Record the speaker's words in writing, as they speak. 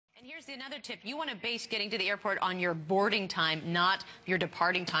here's another tip. You want to base getting to the airport on your boarding time, not your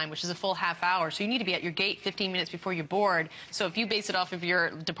departing time, which is a full half hour. So you need to be at your gate 15 minutes before you board. So if you base it off of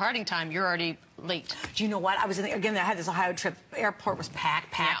your departing time, you're already late. Do you know what? I was again, I had this Ohio trip. Airport was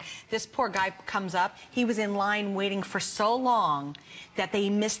packed. Yeah. This poor guy comes up. He was in line waiting for so long that they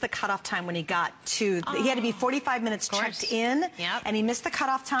missed the cutoff time when he got to. He had to be 45 minutes checked in, and he missed the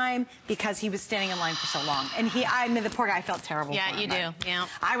cutoff time because he was standing in line for so long. And I mean, the poor guy, felt terrible. Yeah, for him, you do. Yeah.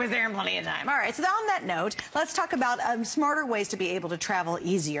 I was there in plenty of time. All right. So on that note, let's talk about smarter ways to be able to travel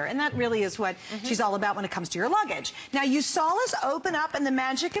easier, and that really is what she's all about when it comes to your luggage. Now, you saw us open up, and the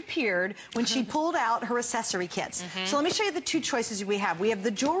magic appeared when she pulled out her accessory kits. So let me show you the two choices we have. We have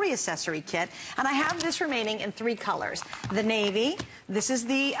the jewelry accessory kit, and I have this remaining in 3 colors. The navy, this is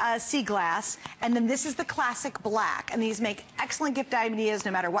the sea glass, and then this is the classic black. And these make excellent gift ideas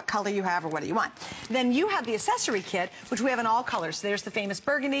no matter what color you have or what you want. Then you have the accessory kit, which we have in all colors. So there's the famous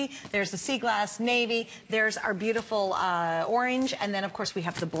burgundy, there's the sea glass navy, there's our beautiful orange, and then of course we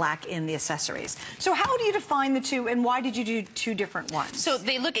have the black in the accessories. So how do you define the two, and why did you do 2 different ones? So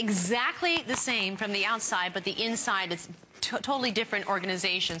they look exactly the same from the outside, but the inside is totally different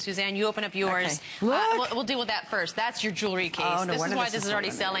organization. Suzanne, you open up yours. Okay. We'll deal with that first. That's your jewelry case. Oh, no, this is why this is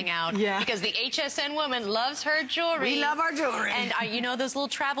already selling out. Yeah. Because the HSN woman loves her jewelry. We love our jewelry. And you know those little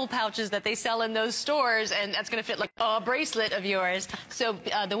travel pouches that they sell in those stores, and that's going to fit like a bracelet of yours. So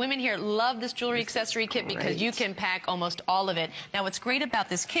the women here love this jewelry accessory kit because you can pack almost all of it. Now, what's great about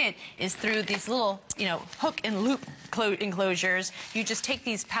this kit is through these little, hook and loop enclosures, you just take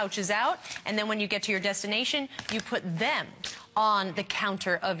these pouches out, and then when you get to your destination, you put them on the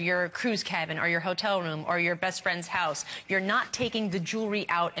counter of your cruise cabin or your hotel room or your best friend's house. You're not taking the jewelry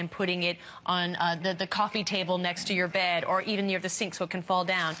out and putting it on the coffee table next to your bed or even near the sink so it can fall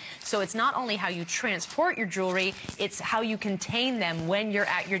down. So it's not only how you transport your jewelry, it's how you contain them when you're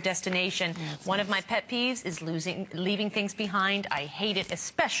at your destination. One of my pet peeves is leaving things behind. I hate it,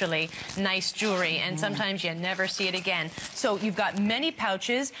 especially nice jewelry, and sometimes you never see it again. So you've got many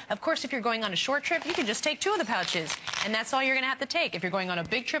pouches. Of course, if you're going on a short trip, you can just take 2 of the pouches, and that's all you're going to have to take. If you're going on a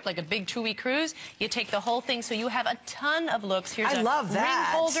big trip, like a big 2-week cruise, you take the whole thing, so you have a ton of looks. Here's a ring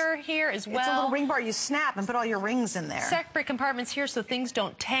holder here as well. It's a little ring bar you snap and put all your rings in there. Separate compartments here so things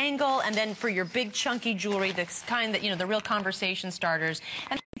don't tangle, and then for your big chunky jewelry, the kind that, the real conversation starters.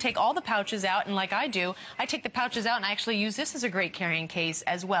 And take all the pouches out, and like I do, I take the pouches out and I actually use this as a great carrying case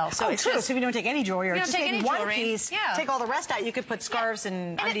as well. So it's true. Just, so if you don't take any jewelry or just take one piece, yeah, take all the rest out, you could put scarves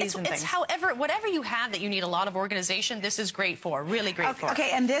and undies and things. It's whatever you have that you need a lot of organization, this is great for, really great for.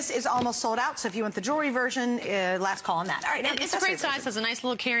 Okay, and this is almost sold out, so if you want the jewelry version, last call on that. All right, now it's a great size, has a nice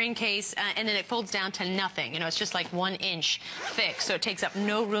little carrying case, and then it folds down to nothing. It's just like 1 inch thick, so it takes up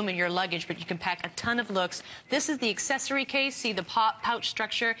no room in your luggage, but you can pack a ton of looks. This is the accessory case. See, the pouch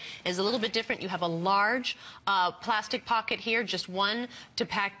structure is a little bit different. You have a large plastic pocket here, just one to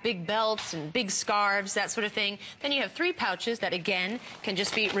pack big belts and big scarves, that sort of thing. Then you have 3 pouches that, again, can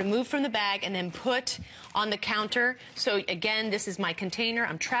just be removed from the bag and then put on the counter. So, again, this is my container.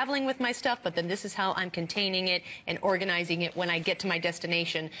 I'm traveling with my stuff, but then this is how I'm containing it and organizing it when I get to my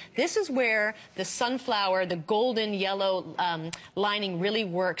destination. This is where the sunflower, the golden yellow lining really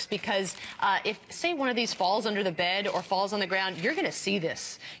works, because if, say, one of these falls under the bed or falls on the ground, you're going to see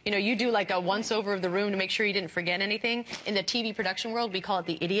this. You do like a once-over of the room to make sure you didn't forget anything. In the TV production world, we call it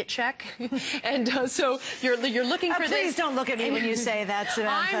the idiot check. And so you're looking for this. Please don't look at me when you say that,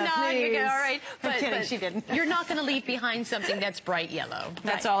 Samantha. I'm not. You're all right. I'm kidding, she didn't. You're not going to leave behind something that's bright yellow.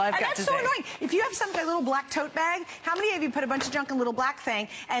 That's all I've got to say. That's so annoying. If you have some kind of little black tote bag, how many of you put a bunch of junk in a little black thing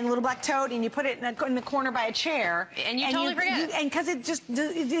and a little black tote, and you put it in the corner by a chair, and you totally forget? And because it's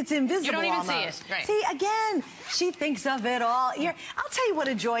invisible. You don't even almost. see it. Right. See, again, she thinks of it all. I'll tell you what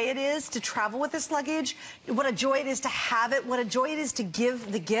a joy it is to travel with this luggage, what a joy it is to have it, what a joy it is to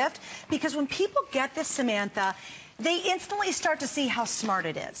give the gift. Because when people get this, Samantha, they instantly start to see how smart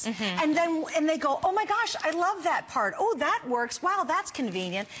it is. And they go, oh my gosh, I love that part. Oh, that works. Wow, that's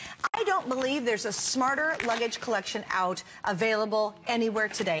convenient. I don't believe there's a smarter luggage collection out available anywhere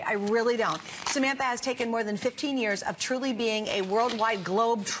today. I really don't. Samantha has taken more than 15 years of truly being a worldwide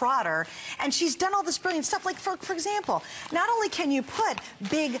globe trotter, and she's done all this brilliant stuff. Like, for example, not only can you put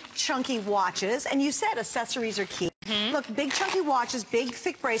big, chunky watches, and you said accessories are key, Look, big chunky watches, big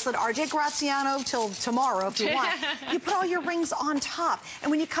thick bracelet, RJ Graziano till tomorrow if you want. You put all your rings on top. And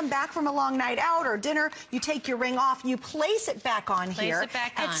when you come back from a long night out or dinner, you take your ring off, you place it back on here. Place it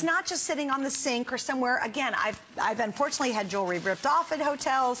back on. It's not just sitting on the sink or somewhere. Again, I've unfortunately had jewelry ripped off at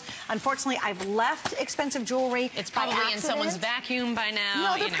hotels. Unfortunately, I've left expensive jewelry. It's probably in someone's vacuum by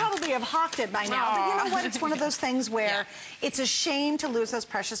now. No, they probably have hawked it by now. But you know what? It's one of those things where it's a shame to lose those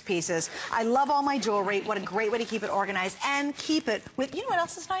precious pieces. I love all my jewelry. What a great way to keep it organized and keep it with, you know what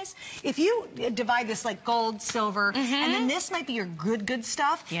else is nice? If you divide this like gold, silver, and then this might be your good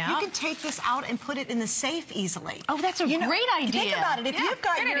stuff, you can take this out and put it in the safe easily. Oh, that's a great idea. Think about it. If you've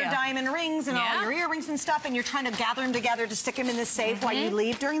got your diamond rings and all your earrings and stuff, and you're trying to gather them together to stick them in the safe while you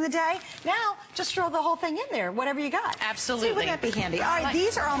leave during the day, now just throw the whole thing in there, whatever you got. Absolutely. See, wouldn't that be handy? All right,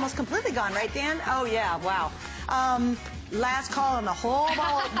 these are almost completely gone, right, Dan? Oh, yeah, wow. Last call on the whole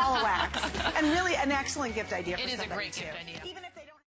ball of wax. And really an excellent gift idea for somebody, too. It is a great gift idea.